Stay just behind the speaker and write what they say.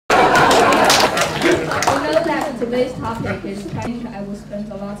Today's topic is China. I will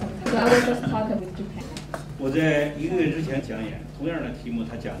spend a lot of time. So I will just talk with Japan. 我在1个月之前讲演，同样的题目，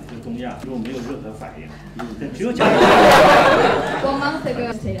他讲的是东亚，我没有任何反应，只有讲。1 month ago,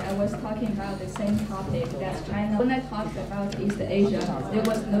 I was talking about the same topic that China. When I talked about East Asia, there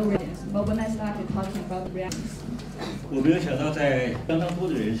was no reactions. But when I started talking about reactions, 我没有想到，在相当多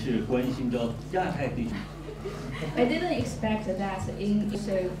的人是关心到亚太地区。I didn't expect that in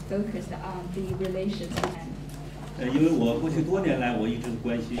so focused on the relations. 因为我过去多年来，我一直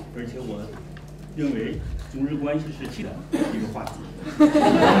关心，而且我认为中日关系是气的一个话题。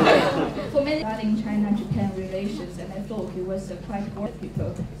For many regarding China-Japan relations, and I thought it was quite boring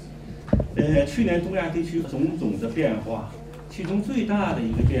people. 去年东亚地区种种的变化，其中最大的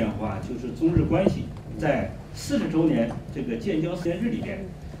一个变化就是中日关系在40周年这个建交40日里边，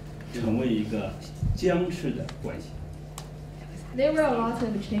成为一个僵持的关系。There were a lot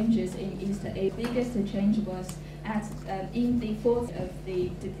of changes in East Asia. The biggest change was in the force of the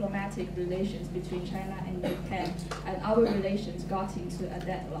diplomatic relations between China and Japan, and our relations got into a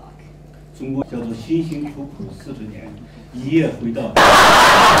deadlock. 中国叫做辛辛苦苦40年，一夜回到。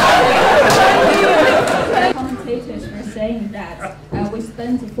Commentators were saying that we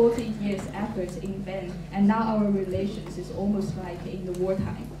spent 40 years' effort in vain, and now our relations is almost like in the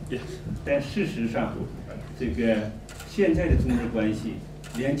wartime. 但事实上，这个现在的中日关系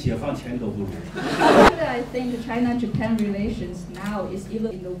连解放前都不如。I think China-Japan relations now is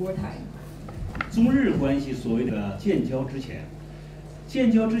even in the wartime. 中日关系所谓的建交之前，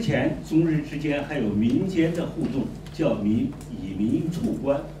中日之间还有民间的互动，叫以民促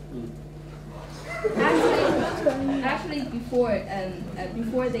官。Actually,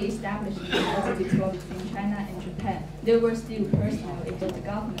 before the establishment of the diplomacy between China and Japan, there were still personal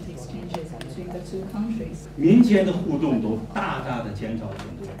government exchanges between the two countries. 民间的互动都大大的减少了很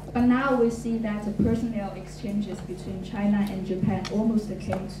多。But now we see that the personnel exchanges between China and Japan almost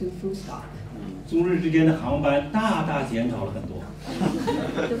came to full stop. 中日之间的航班大大减少了很多。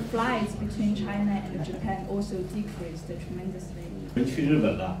The flights between China and Japan also decreased tremendously. 人去日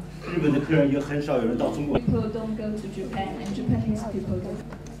本了，日本的客人也很少有人到中国。People don't go to Japan, and Japanese people don't.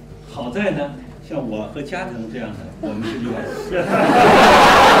 好在呢，像我和加藤这样的，我们是例外。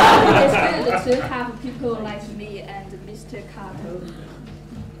It's good to have people like me and Mr. Kato.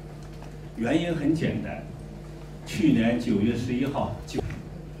 原因很简单，去年9月11号，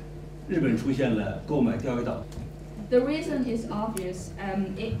日本出现了购买钓鱼岛。The reason is obvious.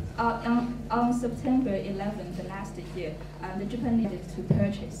 On September 11th last year, the Japan needed to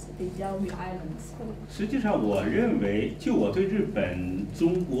purchase the Diaoyu Islands. 实际上，我认为，就我对日本、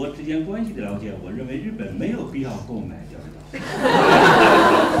中国之间关系的了解，我认为日本没有必要购买钓鱼岛。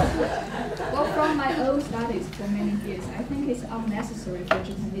Well, from my own studies for many years, I think it's unnecessary for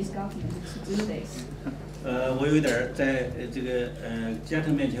Japanese government to do this. 我有点在这个加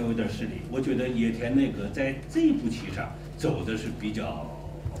藤面前有点失礼。我觉得野田内阁在这一步棋上走的是比较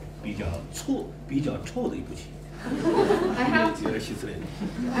臭的一步棋。I have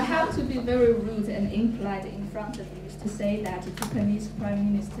to be very rude and impolite in front of you to say that the Japanese Prime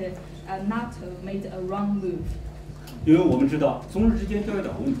Minister Nato made a wrong move. 因为我们知道中日之间钓鱼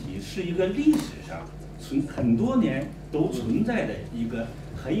岛问题是一个历史上很多年都存在的一个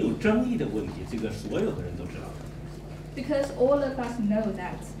很有争议的问题，这个所有的人都知道。Because all of us know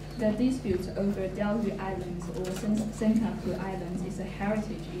that the dispute over Diaoyu Islands or Senkaku Islands is a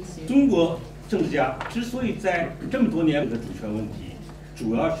heritage issue. 中国政治家之所以在这么多年的主权问题，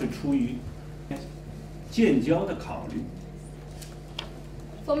主要是出于建交的考虑。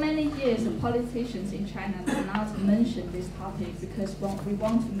For many years, politicians in China did not mention this topic because we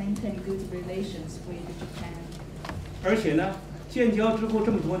want to maintain good relations with Japan. 而且呢，建交之后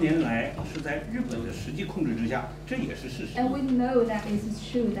这么多年来是在日本的实际控制之下，这也是事实。And we know that it is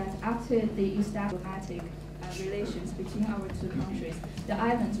true that after the diplomatic relations between our two countries, the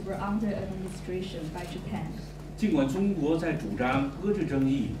islands were under administration by Japan. 尽管中国在主张搁置争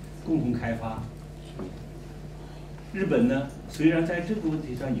议、共同开发，日本呢虽然在这个问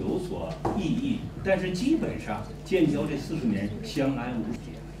题上有所异议，但是基本上建交这40年相安无事。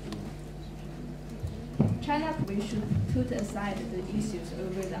China, we should put aside the issues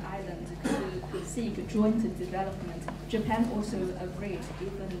over the island to seek joint development. Japan also agreed,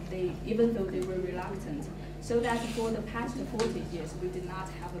 even though they were reluctant, so that for the past 40 years we did not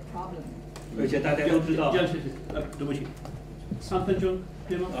have a problem. 而且大家都知道，对不起，3分钟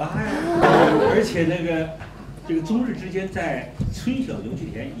对吗？而且这个中日之间在春晓油气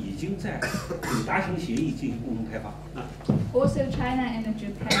田已经在达成协议进行共同开发。Also, China and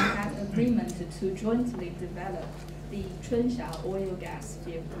Japan had agreement to jointly develop the Chunxiao oil gas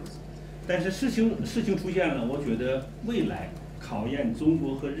fields. 但是事情出现了，我觉得未来考验中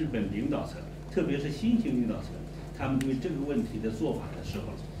国和日本领导层，特别是新型领导层，他们对这个问题的做法的时候。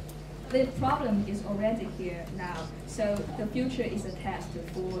The problem is already here now, so the future is a test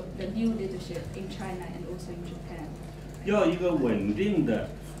for the new leadership in China and also in Japan. 要一个稳定的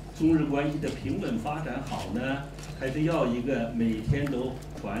中日关系的平稳发展好呢，还是要一个每天都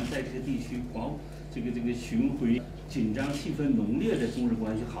团在这个地区这个巡回紧张气氛浓烈的中日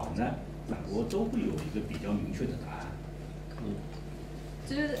关系好呢？两国都会有一个比较明确的答案。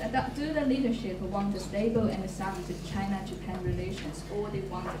Do the leadership want stable and sound China-Japan relations, or they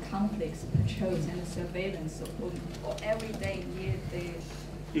want conflicts, patrols, and surveillance or every day near the?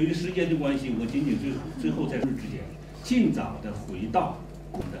 由于时间的关系，我仅仅最后在日之间，尽早的回到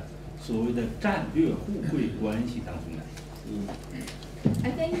我们的所谓的战略互惠关系当中来。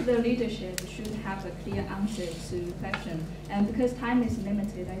I think the leadership should have a clear answer to the question. And because time is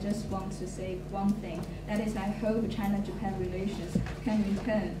limited, I just want to say one thing. That is, I hope China-Japan relations can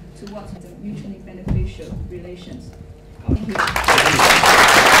return towards the mutually beneficial relations. Thank you.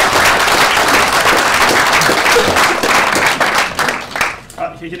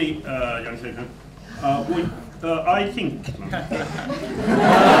 好，谢谢你，杨先生。I think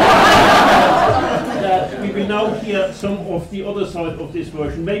that we will now hear some of the other side of this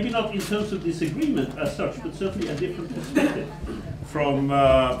version, maybe not in terms of disagreement as such, but certainly a different perspective from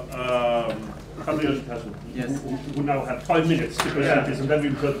Kato Yoshikazu, who now have 5 minutes to present this, and then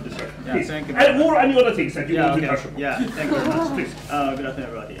we'll go to the discussion. Yeah, thank you. And more any other things that you want to touch on. Yeah, thank you very much. Please. Good afternoon,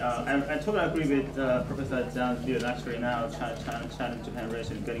 everybody. I totally agree with Professor Jiang's view. Actually, now China-Japan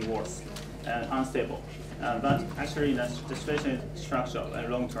relations is getting worse and unstable. But actually, the situation is structural and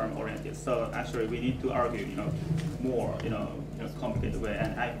long-term oriented. So actually, we need to argue, more, complicated way.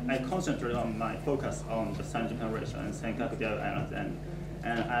 And I concentrate on my focus on the China-Japan relations and Diaoyu Island.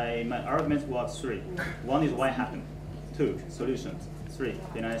 And my argument was 3. 1 is why happened. 2, solutions. 3,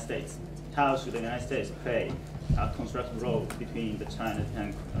 the United States. How should the United States play a constructive role between the China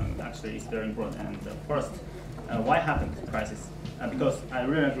and actually it's very important. And first, why happened the crisis? Because I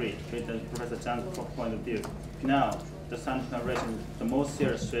really agree with Professor Zhang's point of view. Now, the China-Japan relations is the most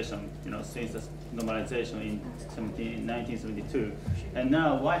serious situation, since the normalization in 1972. And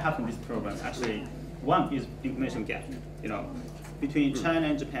now, why happened this problem? Actually, 1 is information gap. Between China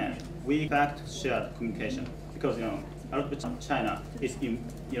and Japan, we fact shared communication because a lot of China is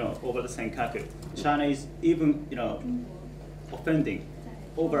over the Senkaku. China is even offending,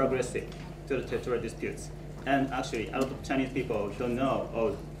 over aggressive to the territorial disputes. And actually, a lot of Chinese people don't know,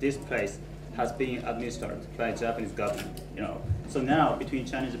 oh, this place has been administered by Japanese government. So now between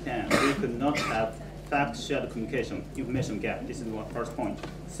China and Japan, we could not have fact shared communication, information gap. This is one first point.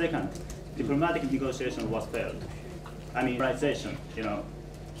 Second, diplomatic negotiation was failed. I mean, normalization,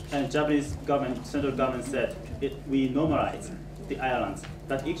 and Japanese government, central government said we normalize the islands,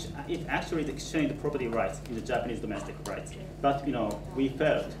 but it actually exchanged property rights in the Japanese domestic rights. But we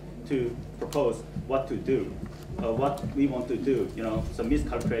failed to propose what to do, what we want to do. So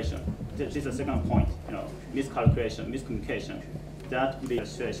miscalculation. This is the second point. Miscalculation, miscommunication. That would be the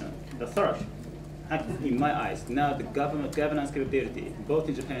situation. The third, in my eyes, now the governance capability, both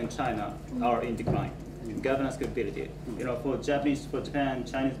in Japan and China, are in decline. Governance capability. For Japan,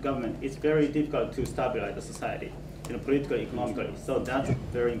 Chinese government, it's very difficult to stabilize the society, politically, economically. So that's a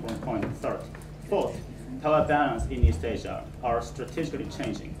very important point. Third. Fourth, power balance in East Asia are strategically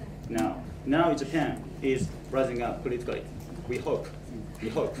changing now Japan is rising up politically. We hope.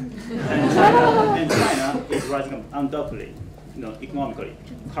 And China is rising up undoubtedly, economically,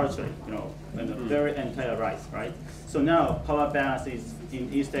 culturally, and a very entire rise, right? So now power balances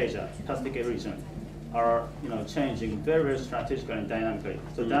in East Asia, Pacific region, are changing very, very strategically and dynamically.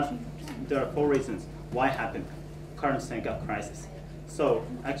 So there are 4 reasons why happened current Senkaku crisis. So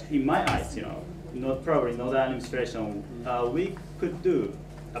actually, in my eyes, probably not the administration, we could do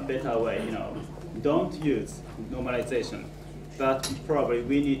a better way. Don't use normalization, but probably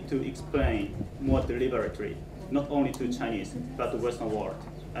we need to explain more deliberately, not only to Chinese but to Western world.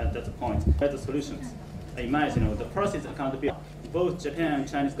 And that's the point. Better solutions. In my eyes, the first is accountability. Both Japan and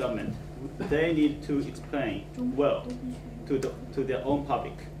Chinese government, they need to explain well to their own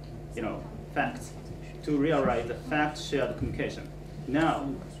public, facts, to realize the fact-shared communication. Now,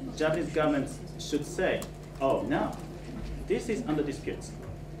 Japanese government should say, oh, now, this is under disputes.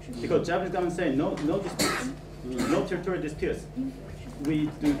 Because Japanese government say no disputes, no territorial disputes. We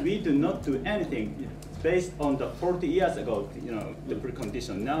do not do anything based on the 40 years ago, the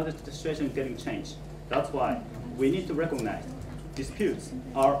precondition. Now the situation is getting changed. That's why we need to recognize disputes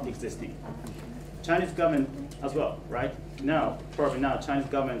are existing. Chinese government as well, right? Now, probably now, Chinese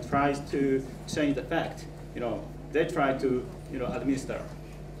government tries to change the fact. They try to, administer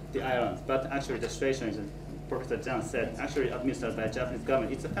the island, but actually the situation is, Professor Jiang said, actually administered by Japanese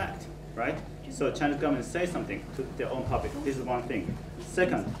government. It's a fact, right? So Chinese government says something to their own public. This is one thing.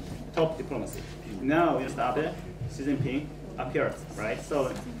 Second, top diplomacy. Now, Mr. Abe, Xi Jinping appears, right?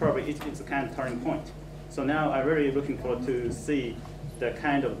 So probably it's a kind of turning point. So now I'm really looking forward to see the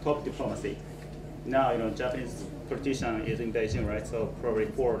kind of top diplomacy. Now, Japanese politician is in Beijing, right? So probably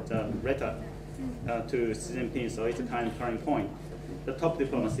for the letter to Xi Jinping, so it's a kind of turning point. The top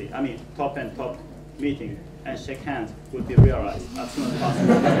diplomacy, top and top meeting and shake hands would be realized as soon as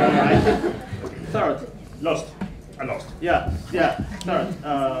possible. Right? Third, I lost. Yeah. Third,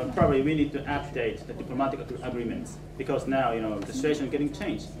 probably we need to update the diplomatic agreements because now the situation is getting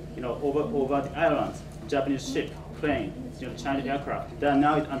changed. Over the islands, Japanese ship, plane, Chinese aircraft. They are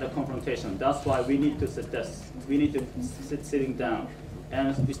now under confrontation. That's why we need to sitting down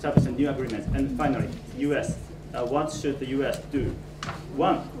and establish a new agreement. And finally, U.S. What should the U.S. do?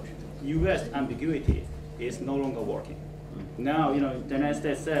 One, U.S. ambiguity is no longer working. Now, the United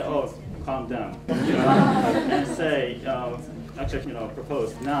States say, "Oh, calm down," and say,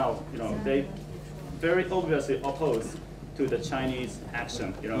 propose. Now, they very obviously oppose to the Chinese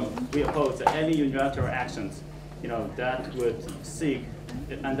action. We oppose to any unilateral actions, that would seek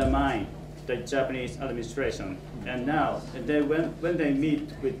to undermine the Japanese administration. And now, when they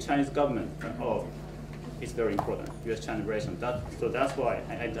meet with Chinese government, it's very important, U.S.-China relation. So that's why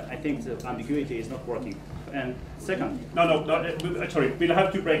I think the ambiguity is not working. And second, no, sorry, we'll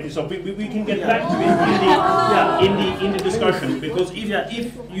have to break this up. We can get back to it in the discussion because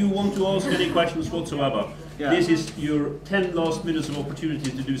if you want to ask any questions whatsoever, this is your 10 last minutes of opportunity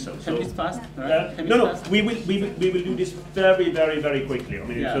to do so. Can we fast? We will do this very, very, very quickly.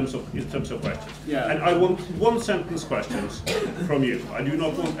 In terms of questions. And I want one-sentence questions from you. I do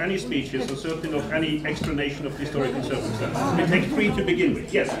not want any speeches, or certainly not any explanation of historical circumstances. We take 3 to begin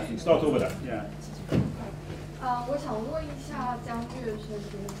with. Yes, start over there. Yeah. 我想问一下江月生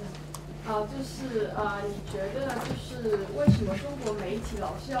先生，你觉得为什么中国媒体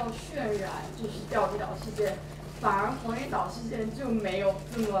老是要渲染钓鱼岛事件，反而黄岩岛事件就没有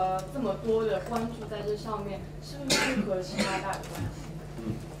这么多的关注在这上面，是不是和其他大有关系？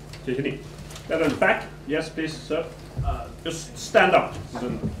谢谢你。At the back, yes, please, sir. Just stand up.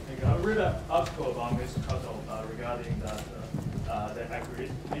 I read an article about Mr. Kato regarding that the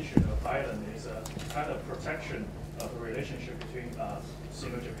acquisition of island is a kind of protection of the relationship between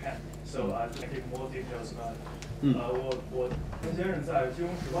Sino-Japan. So I'd like to give more details about it. 我陈先生在《金融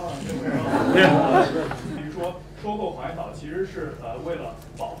时报》上这文章，比如说收购黄岩岛其实是为了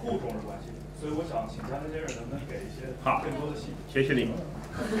保护中日关系，所以我想请江先生能不能给一些更多的细节？谢谢你。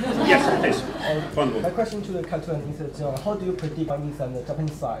Yes, please. My question to the Kato and Mr. Jiang, how do you predict Chinese and the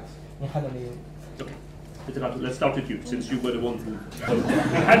Japanese side in handling? Okay. Let's start with you, since you were the one who.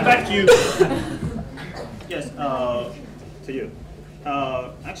 Hand back to you. Yes, to you.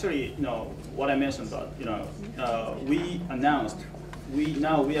 Actually, what I mentioned about, we announced we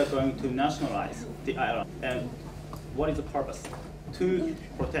are going to nationalize the island, and what is the purpose? To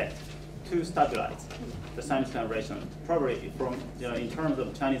protect, to stabilize the Chinese generation. Probably from in terms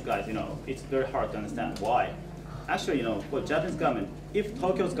of Chinese guys, it's very hard to understand why. Actually, for Japanese government, if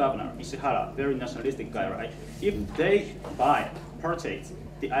Tokyo's governor Ishihara, very nationalistic guy, right? If they purchase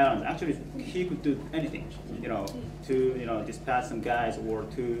the island, actually he could do anything, to dispatch some guys or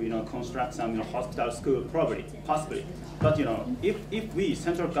to construct some hospital, school, probably, possibly. But if we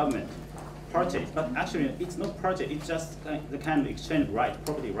central government purchase, but actually it's not purchase, it's just the kind of exchange right,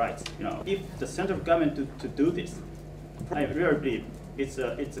 property rights. If the central government to do this, I really believe it's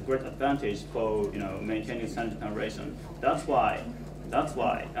a great advantage for maintaining Chinese generation. That's why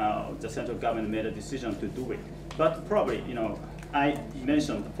the central government made a decision to do it. But probably I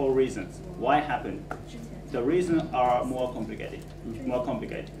mentioned 4 reasons why it happened. The reasons are more complicated.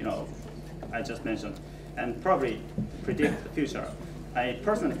 I just mentioned, and probably predict the future. I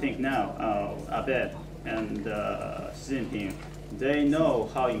personally think now Abe and Xi Jinping, they know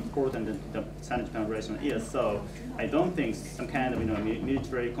how important the Chinese generation is. So I don't think some kind of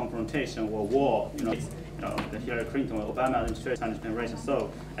military confrontation or war, the Hillary Clinton or Obama administration Chinese generation. So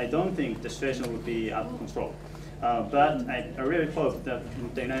I don't think the situation would be out of control. But I really hope that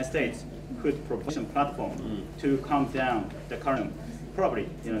the United States could provide a platform to calm down the current. Probably,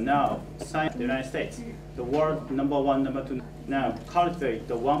 now the United States, the world #1, #2, now cultivate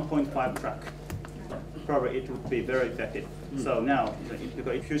the 1.5 track. Probably it would be very effective. So now it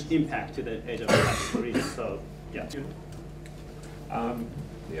got a huge impact to the Asia Pacific region. So yeah.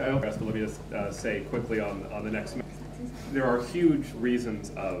 Yeah, let me just say quickly on the next. There are huge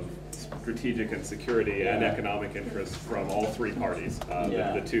reasons of strategic and security and economic interests from all three parties,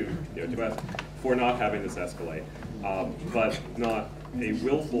 the two, for not having this escalate, but not a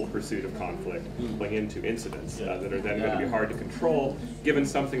willful pursuit of conflict going into incidents that are then going to be hard to control, given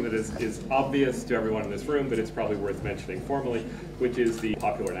something that is obvious to everyone in this room, but it's probably worth mentioning formally, which is the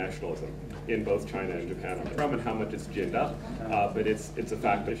popular nationalism in both China and Japan and how much it's ginned up, but it's a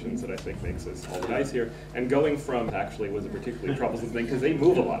fact that I think makes us all nice here. And going from actually was a particularly troublesome thing because they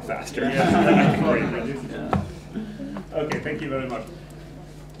move a lot faster. Okay, thank you very much,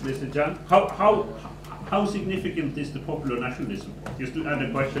 Mr. Jiang. How significant is the popular nationalism? Just to add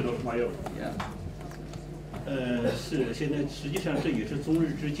a question of my own. 是现在实际上这也是中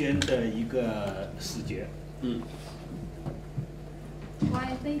日之间的一个死结。Well,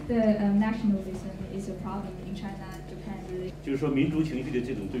 I think the nationalism is a problem in China and Japan really. 就是说民族情绪的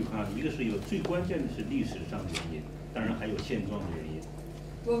这种对抗，一个是有最关键的是历史上的原因，当然还有现状的原因。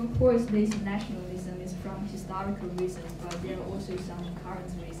Well, of course, this nationalism is from historical reasons, but there are also some current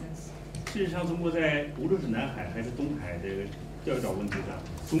reasons. 事实上，中国在无论是南海还是东海的钓鱼岛问题上，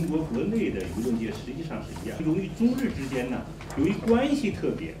中国国内的舆论界实际上是一样。由于中日之间呢，由于关系特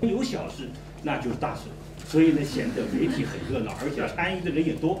别，有小事那就是大事，所以呢显得媒体很热闹，而且参与的人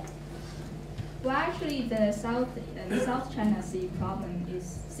也多。Well, actually, the South China Sea problem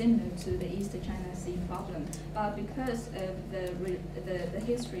is similar to the East China Sea problem, but because of the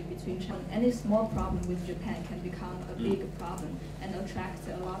history between China, any small problem with Japan can become a big problem and attract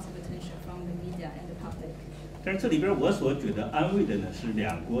a lot of attention from the media and the public. 但是这里边我所觉得安慰的呢是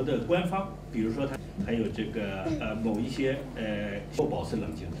两国的官方，比如说它还有这个某一些都保持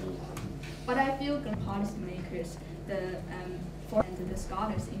冷静。But I feel the policymakers, and the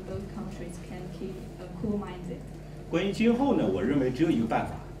scholars in both countries can keep cool-minded. 关于今后呢，我认为只有一个办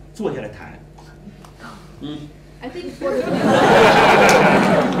法，坐下来谈。I think for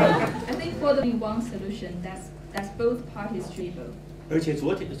the one solution that's both parties able. 而且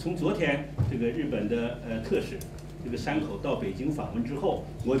从昨天这个日本的特使这个山口到北京访问之后，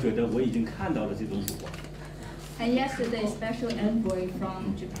我觉得我已经看到了这种曙光。And yesterday, special envoy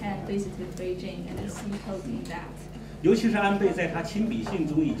from Japan visited Beijing and he told me that. 尤其是安倍在他亲笔信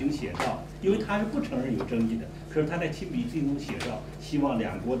中已经写到，因为他是不承认有争议的，可是他在亲笔信中写到，希望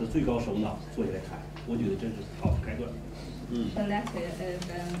两国的最高首脑坐下来谈。我觉得这是好的开端。The letter of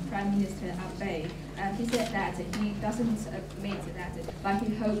Prime Minister Abe, he said that he doesn't admit that, but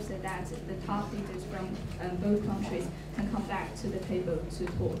he hopes that the top leaders from both countries can come back to the table to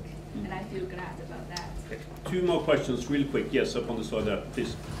talk, and I feel glad about that. Two more questions, real quick. Yes, up on the side there,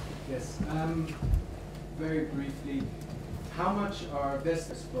 please. Yes. Very briefly, how much are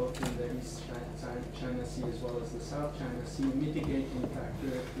vessels both in the East China Sea as well as the South China Sea mitigating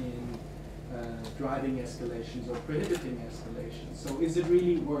factor in driving escalations or prohibiting escalations? So is it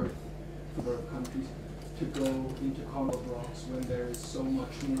really worth for countries to go into combat blocks when there is so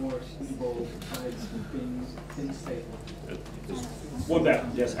much more involved besides being stable? One there,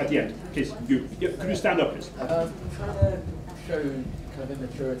 yes, at the end. Please, you. Yeah, could you stand up, please? Trying to show kind of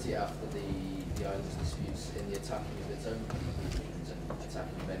immaturity after the island's disputes in the attacking of its own regions and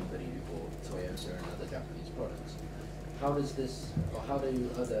attacking of anybody who bought Toyota and other Japanese products. How does this, or how do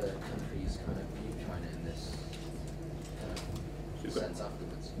other countries kind of view China in this sense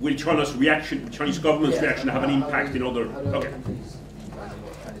afterwards? Will China's reaction, Chinese government's reaction have an impact in other? How do other Okay. countries kind of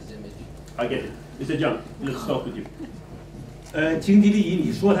what China's image? I get it. Mr. Jiang, let's start with you. 经济利益，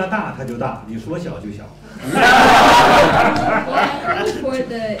你说它大它就大，你说小就小。Well, I think for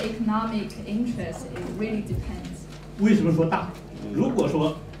the economic interest, it really depends. 为什么说大？如果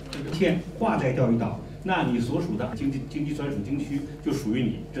说天划在钓鱼岛，那你所属的经济专属经区就属于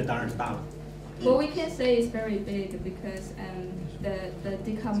你，这当然是大了。Well, we can say it's very big because the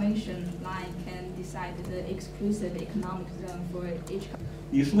demarcation line can decide the exclusive economic zone for each country.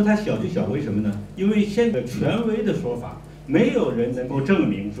 你说它小就小，为什么呢？因为现在权威的说法，没有人能够证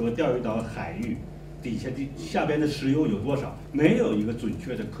明说钓鱼岛海域下边的石油有多少，没有一个准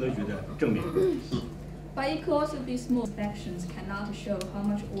确的科学的证明。But it could also be small inspections cannot show how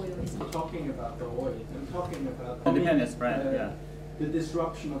much oil is. I'm talking about the oil. I'm talking about Independent spread, yeah. The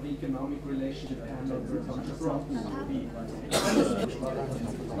disruption of economic relations and over a bunch of problems.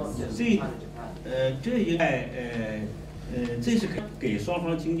 这应该这是给双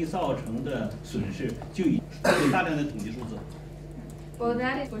方经济造成的损失，就有大量的统计数字。Well,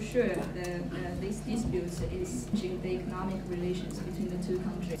 that is for sure. This dispute is changing the economic relations between the two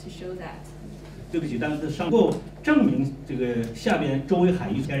countries to show that. 对不起，但是能够证明这个下边周围海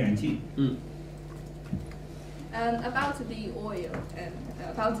域天然气。About the oil,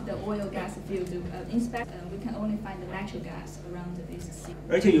 about the oil gas field, we can only find the natural gas around this sea.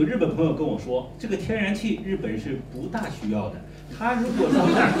 而且有日本朋友跟我说，这个天然气日本是不大需要的。他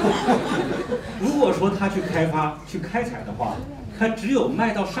如果说他去开发、去开采的话，他只有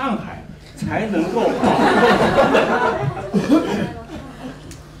卖到上海才能够。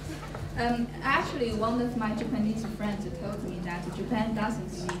Actually, one of my Japanese friends told me that Japan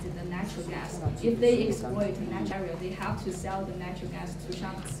doesn't need the natural gas. If they exploit the natural area, they have to sell the natural gas to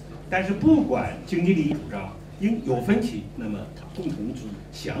Shanghai. 但是不管经济利益主张应有分歧，那么共同去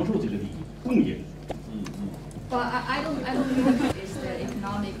享受这个利益，共赢。Well, I don't think it's the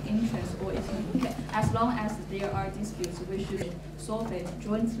economic interest or economic. As long as there are disputes, we should solve it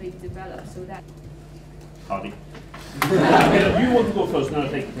jointly, develop so that. Hardy. You want to go first, now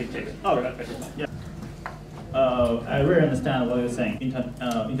take. Oh, right. Yeah. I really understand what you're saying.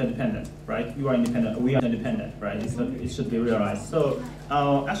 Interdependent, right? You are independent. We are independent, right? It should be realized. So,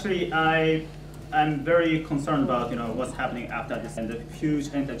 actually, I'm very concerned about what's happening after this and the huge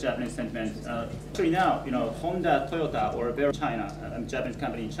anti-Japanese sentiment. Actually now, Honda, Toyota, or very China, a Japanese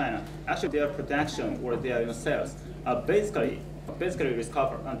company in China, actually their production or their sales are basically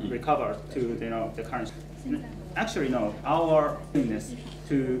recover to the current. Actually, our willingness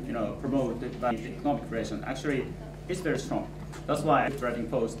to promote the economic relation actually is very strong. That's why I'm writing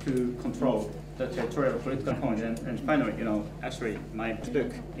posts to control the territorial political point. And finally, actually my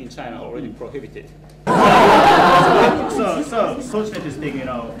book in China already prohibited. So fortunately speaking,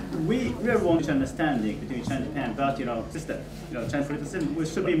 we really want understanding between China and Japan, but system, Chinese political system, we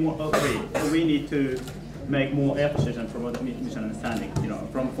should be more agree. We need to make more efforts and promote mutual understanding,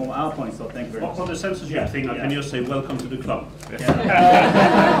 from our point. So thank you very much. On the censorship thing, I can just say welcome to the club.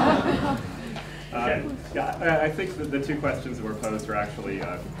 I think that the two questions that were posed are actually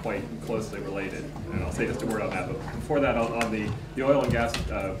quite closely related, and I'll say just a word on that. But before that, on the oil and gas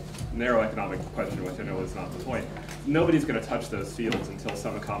narrow economic question, which I know is not the point, nobody's going to touch those fields until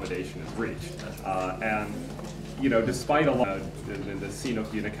some accommodation is reached. And despite a lot of the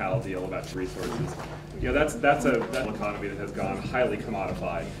Sino-Unocal deal about resources, that's a economy that has gone highly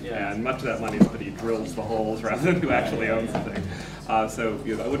commodified, and much of that money is that he drills the holes rather than who actually owns the thing. So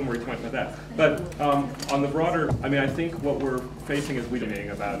I wouldn't worry too much about that. But on the broader, I think what we're facing is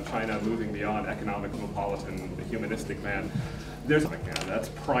about China moving beyond economic, cosmopolitan, the humanistic man. There's that's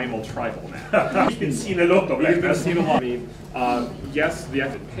primal tribal now. We've been seeing a lot of that. We've been seeing a lot. Yes, the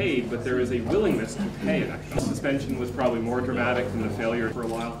act paid, but there is a willingness to pay an act. Suspension was probably more dramatic than the failure for a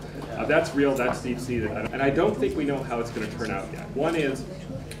while. That's real, that's deep-seated. And I don't think we know how it's going to turn out yet. One is,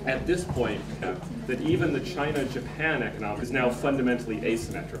 at this point, that even the China-Japan economic is now fundamentally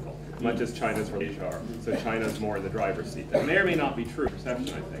asymmetrical, much as China's relations are. So China's more in the driver's seat. That may or may not be true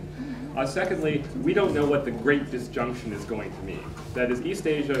perception, I think. Secondly, we don't know what the great disjunction is going to mean. That is, East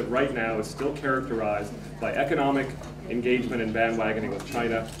Asia right now is still characterized by economic engagement and bandwagoning with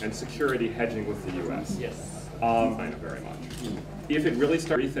China and security hedging with the U.S. Yes. China very much. If it really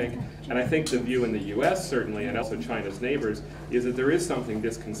starts to rethink, and I think the view in the U.S. certainly, and also China's neighbors, is that there is something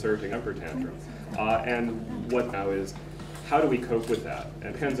disconcerting temper tantrum. And what now is, how do we cope with that? And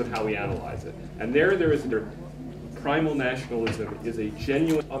it depends on how we analyze it. And there is primal nationalism is a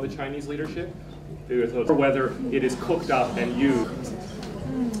genuine on the Chinese leadership, or whether it is cooked up and used.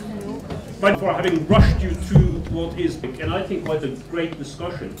 But for having rushed you through what is, and I think quite a great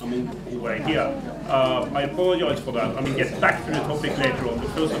discussion, we're here. I apologize for that. Get back to the topic later on, but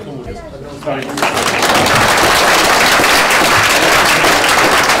first of all, sorry.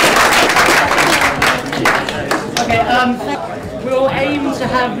 Okay, we'll aim to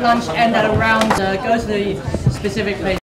have lunch end at around, go to the specific place.